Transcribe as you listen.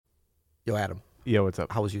Yo, Adam, Yo, what's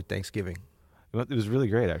up? how was your Thanksgiving? It was really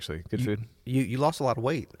great, actually. Good food. You lost a lot of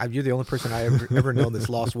weight. You're the only person I ever known that's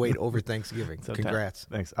lost weight over Thanksgiving. So Congrats.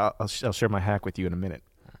 Thanks. I'll share my hack with you in a minute.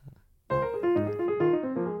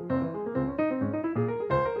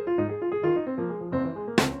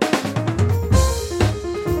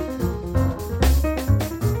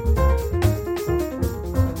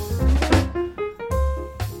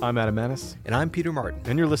 I'm Adam Manis, And I'm Peter Martin.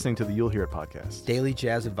 and you're listening to the You'll Hear It podcast. Daily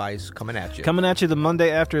jazz advice coming at you. Coming at you the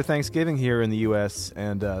Monday after Thanksgiving here in the U.S.,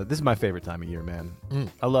 and this is my favorite time of year, man.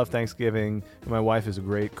 I love Thanksgiving. My wife is a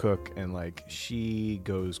great cook, and she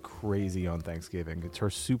goes crazy on Thanksgiving. It's her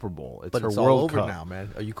Super Bowl. It's But her it's World all over Cup. now,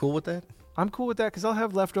 man. Are you cool with that? I'm cool with that because I'll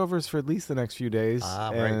have leftovers for at least the next few days,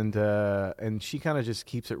 Right. and she kind of just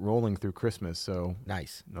keeps it rolling through Christmas. So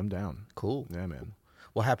Nice. I'm down. Cool. Yeah, man.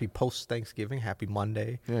 Well, happy post-Thanksgiving. Happy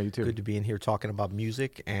Monday. Yeah, you too. Good to be in here talking about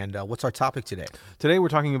music. And what's our topic today? Today we're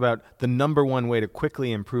talking about the number one way to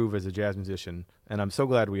quickly improve as a jazz musician, and I'm so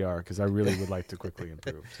glad we are because I really would like to quickly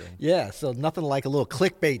improve. So. Yeah, so nothing like a little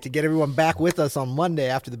clickbait to get everyone back with us on Monday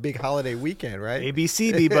after the big holiday weekend, right?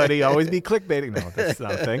 ABCD, buddy. Always be clickbaiting. No, that's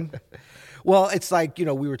not a thing. Well, it's like, we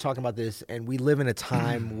were talking about this, and we live in a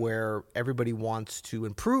time where everybody wants to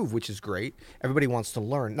improve, which is great. Everybody wants to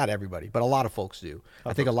learn. Not everybody, but a lot of folks do.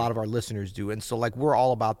 I think a lot of our listeners do. And so, we're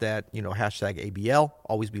all about that, hashtag ABL,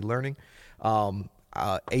 always be learning.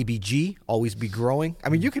 ABG, always be growing. I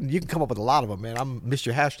mean, you can come up with a lot of them, man. I'm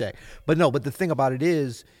Mr. Hashtag. But the thing about it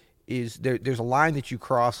is there's a line that you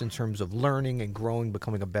cross in terms of learning and growing,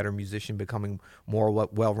 becoming a better musician, becoming more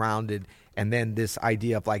well-rounded, and then this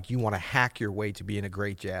idea of you want to hack your way to being a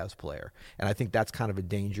great jazz player. And I think that's kind of a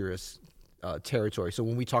dangerous territory. So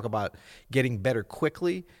when we talk about getting better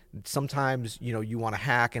quickly, sometimes you want to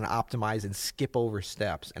hack and optimize and skip over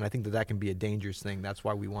steps, and I think that can be a dangerous thing. That's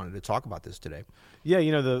why we wanted to talk about this today. Yeah,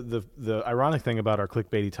 the ironic thing about our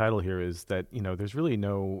clickbaity title here is that there's really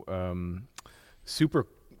no super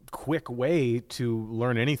quick way to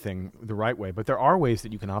learn anything the right way, but there are ways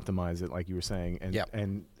that you can optimize it, like you were saying,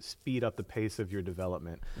 and speed up the pace of your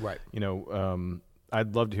development. Right.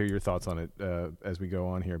 I'd love to hear your thoughts on it as we go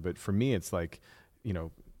on here, but for me, it's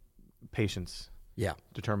patience. Yeah.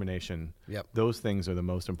 Determination. Yep. Those things are the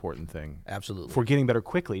most important thing. Absolutely. For getting better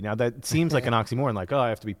quickly. Now, that seems like an oxymoron, I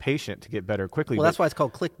have to be patient to get better quickly. Well, that's why it's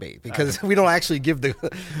called clickbait, because we don't actually give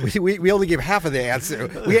we only give half of the answer.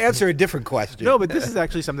 We answer a different question. No, but this is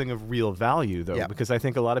actually something of real value, though, Yeah. because I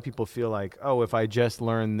think a lot of people feel like, if I just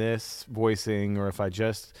learn this voicing, or if I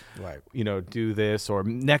just, Right. Do this, or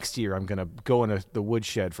next year I'm going to go in the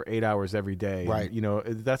woodshed for 8 hours every day. Right.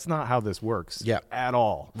 That's not how this works Yeah. at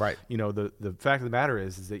all. Right. The fact of the matter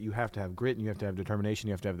is that you have to have grit, and you have to have determination,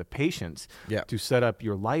 you have to have the patience Yeah. to set up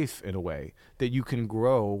your life in a way that you can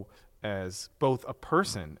grow as both a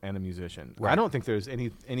person and a musician. Right. I don't think there's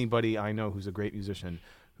anybody I know who's a great musician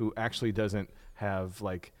who actually doesn't have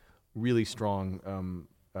really strong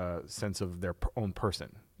sense of their own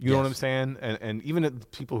person. You know what I'm saying? And even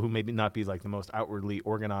people who maybe not be the most outwardly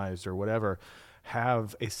organized or whatever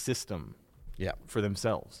have a system for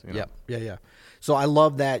themselves. Yeah. So I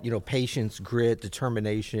love that, patience, grit,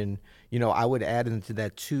 determination. I would add into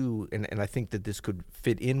that too, and I think that this could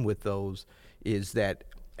fit in with those, is that,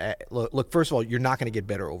 look, first of all, you're not going to get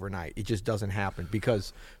better overnight. It just doesn't happen,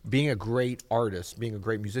 because being a great artist, being a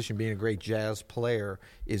great musician, being a great jazz player,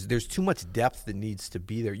 there's too much depth that needs to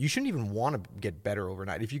be there. You shouldn't even want to get better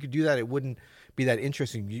overnight. If you could do that, it wouldn't be that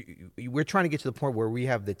interesting. We're trying to get to the point where we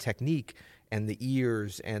have the technique and the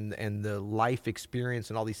ears and the life experience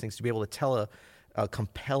and all these things to be able to tell a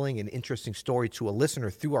compelling and interesting story to a listener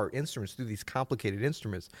through our instruments, through these complicated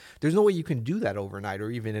instruments. There's no way you can do that overnight,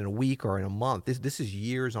 or even in a week or in a month. This is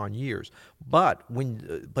years on years. But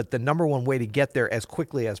the number one way to get there as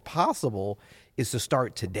quickly as possible is to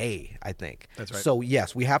start today, I think. That's right. So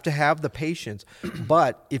yes, we have to have the patience,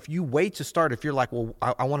 but if you wait to start, if you're like, well,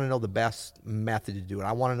 I want to know the best method to do it,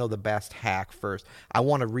 I want to know the best hack first, I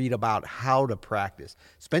want to read about how to practice,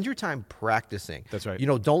 spend your time practicing. That's right.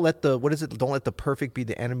 Don't let the perfect be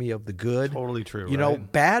the enemy of the good. Totally true,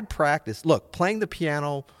 right? Bad practice. Look, playing the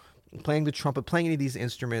piano, playing the trumpet, playing any of these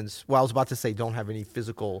instruments, well, I was about to say don't have any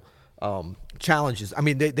physical challenges. I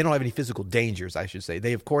mean, they don't have any physical dangers, I should say.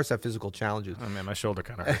 They, of course, have physical challenges. Oh, man, my shoulder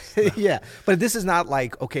kind of hurts. Yeah, but this is not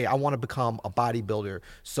okay, I want to become a bodybuilder,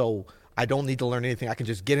 so I don't need to learn anything. I can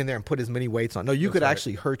just get in there and put as many weights on. No, you could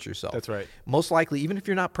actually hurt yourself. That's right. Most likely, even if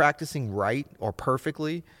you're not practicing right or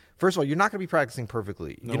perfectly, First of all, you're not going to be practicing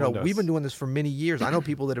perfectly. No one does. We've been doing this for many years. I know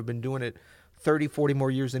people that have been doing it 30, 40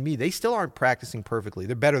 more years than me. They still aren't practicing perfectly.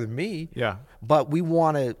 They're better than me. Yeah. But we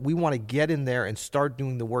want to get in there and start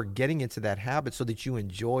doing the work, getting into that habit so that you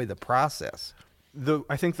enjoy the process.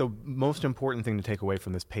 I think the most important thing to take away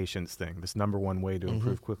from this patience thing, this number one way to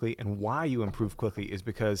improve quickly, and why you improve quickly, is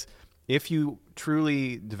because if you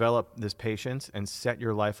truly develop this patience and set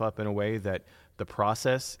your life up in a way that the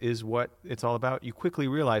process is what it's all about, you quickly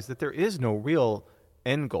realize that there is no real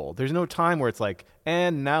end goal. There's no time where it's like,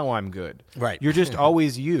 and now I'm good. Right. You're just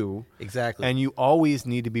always you. Exactly. And you always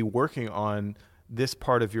need to be working on this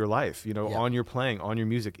part of your life, on your playing, on your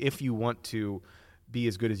music, if you want to be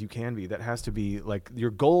as good as you can be. That has to be like,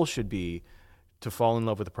 your goal should be to fall in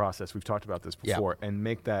love with the process. We've talked about this before, and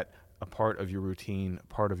make that a part of your routine,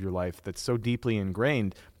 part of your life that's so deeply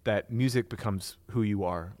ingrained that music becomes who you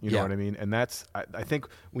are. You know what I mean? And that's, I think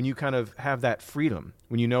when you kind of have that freedom,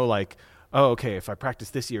 when you know, like, oh, okay, if I practice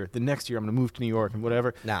this year, the next year I'm going to move to New York and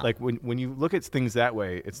whatever. No. Like when you look at things that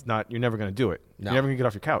way, it's not, you're never going to do it. No. You're never going to get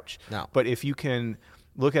off your couch. No. But if you can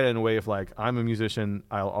look at it in a way of like, I'm a musician,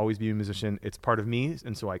 I'll always be a musician, it's part of me,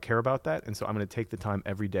 and so I care about that, and so I'm going to take the time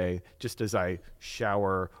every day, just as I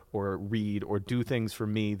shower or read or do things for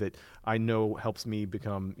me that I know helps me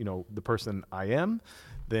become, the person I am,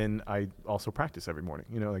 then I also practice every morning.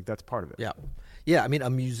 Like that's part of it. Yeah. Yeah, I mean, a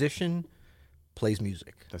musician plays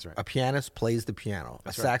music. That's right. A pianist plays the piano.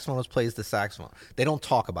 That's a right. saxophonist plays the saxophone. They don't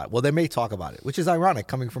talk about it. Well, they may talk about it, which is ironic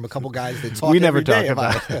coming from a couple guys that talk We never every day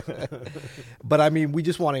talk about it. But I mean, we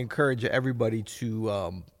just want to encourage everybody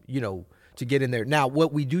to, to get in there. Now,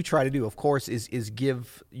 what we do try to do, of course, is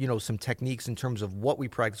give, some techniques in terms of what we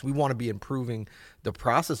practice. We want to be improving the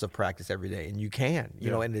process of practice every day, and you can,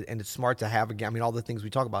 and it's smart to have a game. I mean, all the things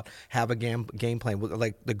we talk about, have a game plan.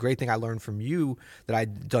 Like the great thing I learned from you that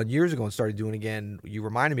I'd done years ago and started doing again, you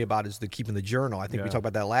reminded me about, is the keeping the journal. I think we talked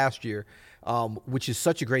about that last year, which is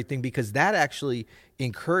such a great thing because that actually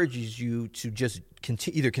encourages you to just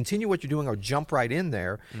either continue what you're doing or jump right in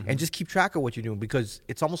there and just keep track of what you're doing, because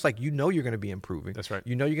it's almost like you're going to be improving. That's right.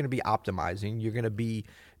 You're going to be optimizing. You're going to be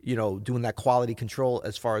doing that quality control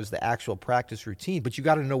as far as the actual practice routine, but you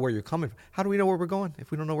got to know where you're coming from. How do we know where we're going if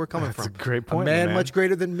we don't know where we're coming from? That's a great point, A man man. much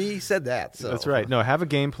greater than me said that. So. That's right. No, have a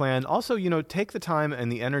game plan. Also, take the time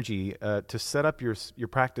and the energy to set up your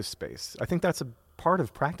practice space. I think that's a part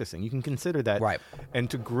of practicing. You can consider that, right, and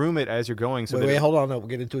to groom it as you're going. So wait, hold on. No, we'll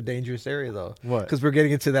get into a dangerous area though. What? Because we're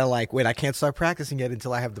getting into that wait, I can't start practicing yet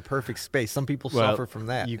until I have the perfect space. Some people suffer from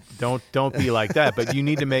that. You don't be like that. But you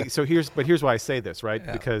need to make. So here's why I say this, right?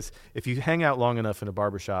 Yeah. Because if you hang out long enough in a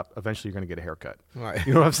barbershop, eventually you're going to get a haircut. Right.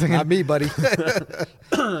 You know what I'm saying? Not me, buddy.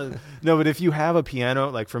 No, but if you have a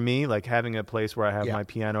piano, like for me, like having a place where I have my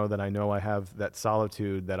piano, that I know I have that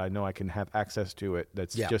solitude, that I know I can have access to it,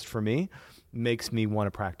 that's just for me, makes me want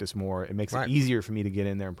to practice more. It makes it easier for me to get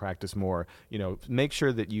in there and practice more. Make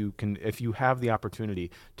sure that you can, if you have the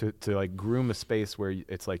opportunity to like groom a space where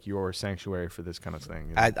it's like your sanctuary for this kind of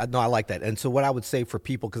thing. I like that. And so what I would say for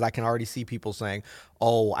people, because I can already see people saying,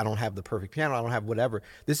 oh, I don't have the perfect piano, I don't have whatever.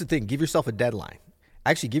 This is the thing. Give yourself a deadline.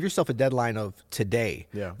 Actually, give yourself a deadline of today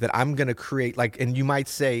that I'm going to create, and you might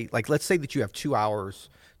say, let's say that you have 2 hours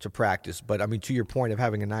to practice. But I mean, to your point of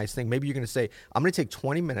having a nice thing, maybe you're going to say, I'm going to take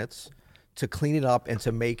 20 minutes to clean it up and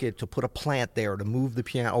to make it, to put a plant there, to move the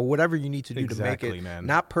piano, or whatever you need to do to make it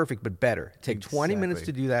not perfect, but better. Take 20 minutes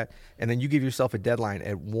to do that, and then you give yourself a deadline.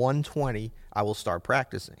 At 1:20, I will start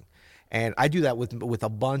practicing. And I do that with a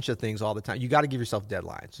bunch of things all the time. You got to give yourself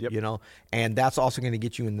deadlines, and that's also going to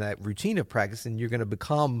get you in that routine of practice, and you're going to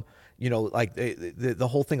become, like the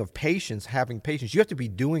whole thing of patience, having patience. You have to be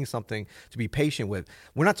doing something to be patient with.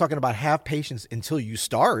 We're not talking about have patience until you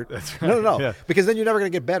start. That's right. No. Yeah. Because then you're never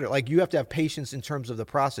going to get better. Like, you have to have patience in terms of the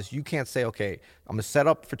process. You can't say, okay, I'm going to set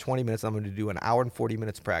up for 20 minutes. I'm going to do an hour and 40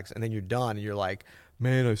 minutes practice, and then you're done, and you're like,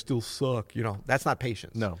 man, I still suck. That's not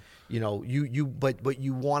patience. No. But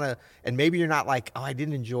you want to, and maybe you're not like, oh, I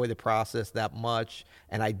didn't enjoy the process that much,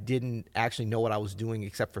 and I didn't actually know what I was doing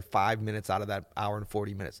except for 5 minutes out of that hour and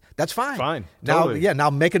 40 minutes. That's fine. Fine. Now, Totally. now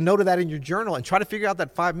make a note of that in your journal and try to figure out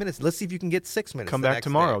that 5 minutes. Let's see if you can get 6 minutes. Come back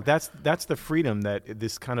tomorrow. That's the freedom, that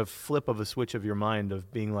this kind of flip of a switch of your mind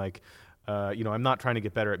of being like, I'm not trying to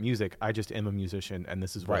get better at music. I just am a musician, and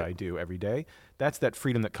this is what I do every day. That's that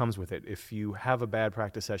freedom that comes with it. If you have a bad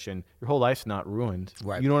practice session, your whole life's not ruined.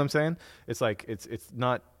 Right. You know what I'm saying? It's like it's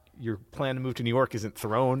not, your plan to move to New York isn't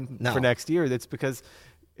thrown for next year. That's because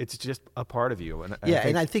it's just a part of you. And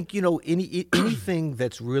I think anything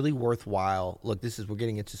that's really worthwhile. Look, we're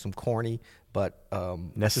getting into some corny, but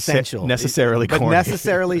essential, necessarily corny,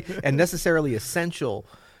 necessarily essential.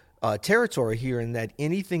 territory here, in that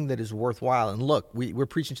anything that is worthwhile, and look, we're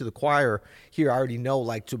preaching to the choir here. I already know,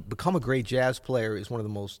 like, to become a great jazz player is one of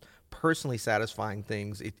the most personally satisfying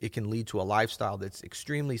things. It can lead to a lifestyle that's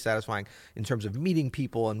extremely satisfying in terms of meeting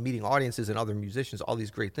people and meeting audiences and other musicians, all these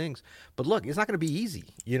great things. But look, it's not going to be easy,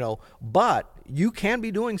 but you can be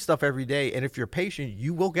doing stuff every day, and if you're patient,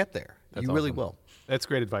 you will get there. That's you really awesome. will. That's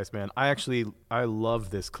great advice, man. I love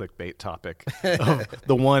this clickbait topic of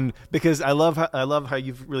the one, because I love how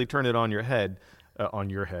you've really turned it on your head.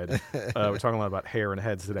 On your head. We're talking a lot about hair and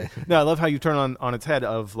heads today. No, I love how you turn on its head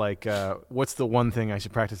of like, what's the one thing I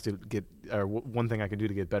should practice to get, or one thing I can do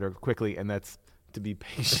to get better quickly, and that's to be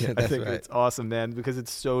patient. I think it's awesome, man, because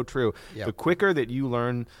it's so true. Yep. The quicker that you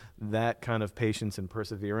learn that kind of patience and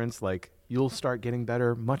perseverance, like, you'll start getting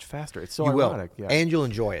better much faster. It's so ironic. Yeah. And you'll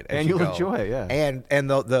enjoy it. And you'll enjoy it, yeah. And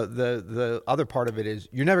the other part of it is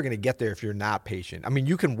you're never going to get there if you're not patient. I mean,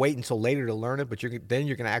 you can wait until later to learn it, but then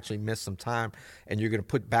you're going to actually miss some time, and you're going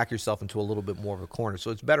to back yourself into a little bit more of a corner.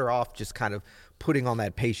 So it's better off just kind of putting on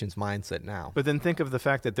that patience mindset now. But then think of the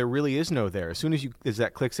fact that there really is no there. As soon as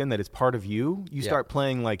that clicks in that it's part of you, you start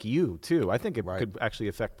playing like you too. I think it could actually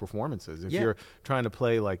affect performances. If you're trying to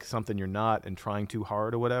play like something you're not and trying too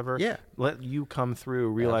hard or whatever, let you come through,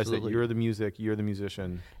 realize that you're the music, you're the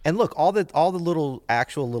musician. And look, all the little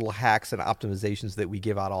hacks and optimizations that we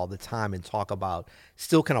give out all the time and talk about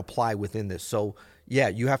still can apply within this. So yeah,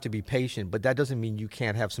 you have to be patient, but that doesn't mean you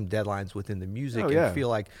can't have some deadlines within the music and feel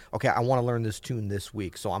like, okay, I want to learn this tune this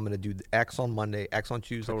week, so I'm going to do X on Monday, X on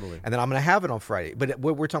Tuesday, and then I'm going to have it on Friday. But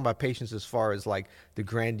we're talking about patience as far as like the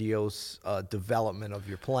grandiose development of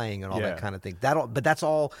your playing and all that kind of thing. But that's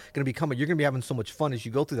all going to be coming. You're going to be having so much fun as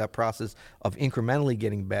you go through that process of incrementally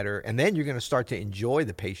getting better, and then you're going to start to enjoy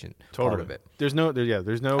the patient part of it. There's no That's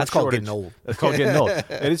shortage. called getting old. That's called getting old.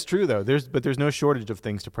 It is true though. There's no shortage of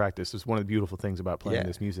things to practice. It's one of the beautiful things about playing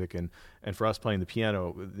this music, and for us playing the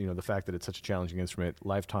piano, the fact that it's such a challenging instrument,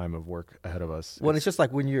 lifetime of work ahead of us. Well, it's just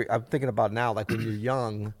like I'm thinking about now, like when you're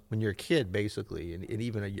young, when you're a kid basically, and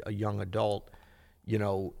even a young adult,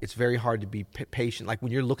 it's very hard to be patient. Like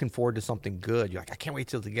when you're looking forward to something good, you're like, I can't wait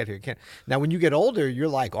till to get here. Now, when you get older, you're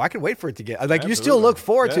like, I can wait for it to get. Like Absolutely. You still look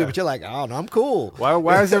forward to it, but you're like, oh no, I'm cool.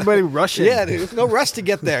 Why is everybody rushing? There's no rush to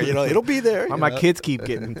get there. It'll be there. Why my kids keep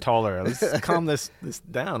getting taller? Let's calm this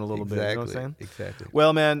down a little bit. You know what I'm saying? Exactly.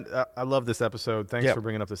 Well, man, I love this episode. Thanks for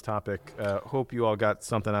bringing up this topic. Hope you all got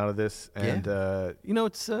something out of this. And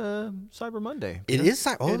it's Cyber Monday. It is.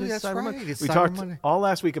 That's Cyber right. Monday. We talked all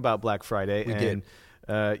last week about Black Friday. We did.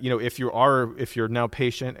 If you're now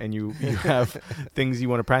patient and you have things you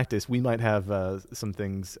want to practice, we might have some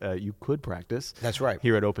things you could practice. That's right.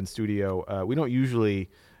 Here at Open Studio, we don't usually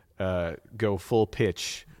go full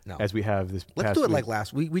pitch as we have this. Let's do it week. Like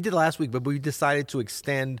last week. We did last week, but we decided to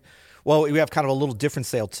extend. Well, we have kind of a little different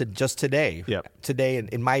sale to just today. Yep. Today, and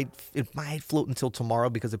it might float until tomorrow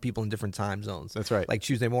because of people in different time zones. That's right. Like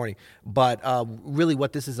Tuesday morning. But really,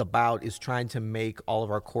 what this is about is trying to make all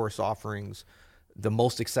of our course offerings the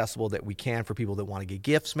most accessible that we can for people that want to get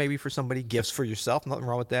gifts, maybe for somebody, gifts for yourself, nothing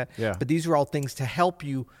wrong with that. Yeah. But these are all things to help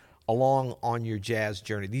you along on your jazz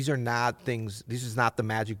journey. These are not things, this is not the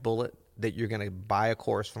magic bullet that you're going to buy a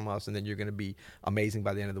course from us and then you're going to be amazing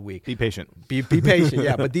by the end of the week. Be patient. Be patient,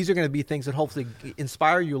 yeah. But these are going to be things that hopefully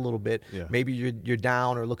inspire you a little bit. Yeah. Maybe you're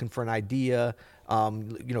down or looking for an idea.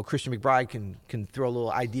 Christian McBride can throw a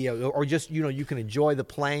little idea, or just you can enjoy the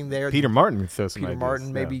playing there. Peter Martin can throw some Peter ideas.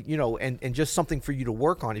 Martin, maybe and just something for you to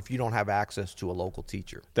work on if you don't have access to a local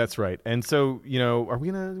teacher. That's right. And so are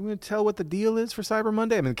we gonna tell what the deal is for Cyber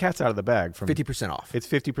Monday? I mean, the cat's out of the bag. From 50% off. It's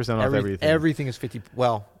 50% off everything. Everything is 50.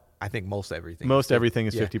 Well, I think most everything. Most everything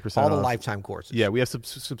is 50% off. All the lifetime courses. Yeah, we have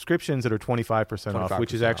subscriptions that are 25% off,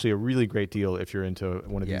 which is actually a really great deal if you're into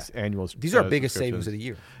one of these annual. These are our biggest savings of the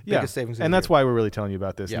year. Biggest savings of the year. That's why we're really telling you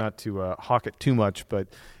about this, not to hawk it too much, but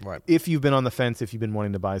if you've been on the fence, if you've been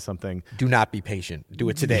wanting to buy something, do not be patient. Do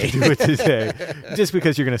it today. Do it today, just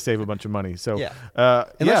because you're going to save a bunch of money. So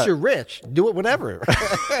unless you're rich, do it whenever.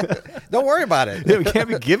 Don't worry about it. We can't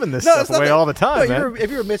be giving this stuff away all the time. No,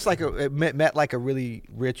 if you're met like a really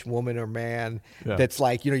rich woman or man. That's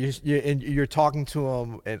like you're talking to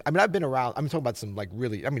them, and I mean I've been around. I'm talking about some like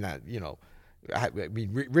really. I mean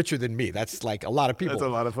richer than me. That's like a lot of people. That's a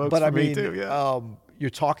lot of folks. But for me too. Yeah. You're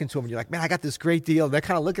talking to them, and you're like, man, I got this great deal. They're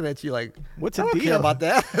kind of looking at you like, what's the deal? Care about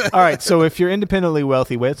that? All right. So if you're independently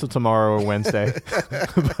wealthy, wait till tomorrow or Wednesday.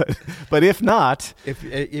 but if not,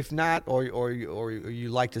 or you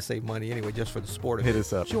like to save money anyway, just for the sport of hit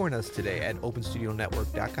us up. Join us today at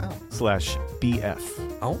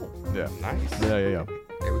openstudionetwork.com/BF. Oh, yeah, nice. Yeah.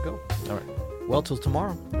 There we go. All right. Well, till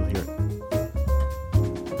tomorrow. We'll hear it.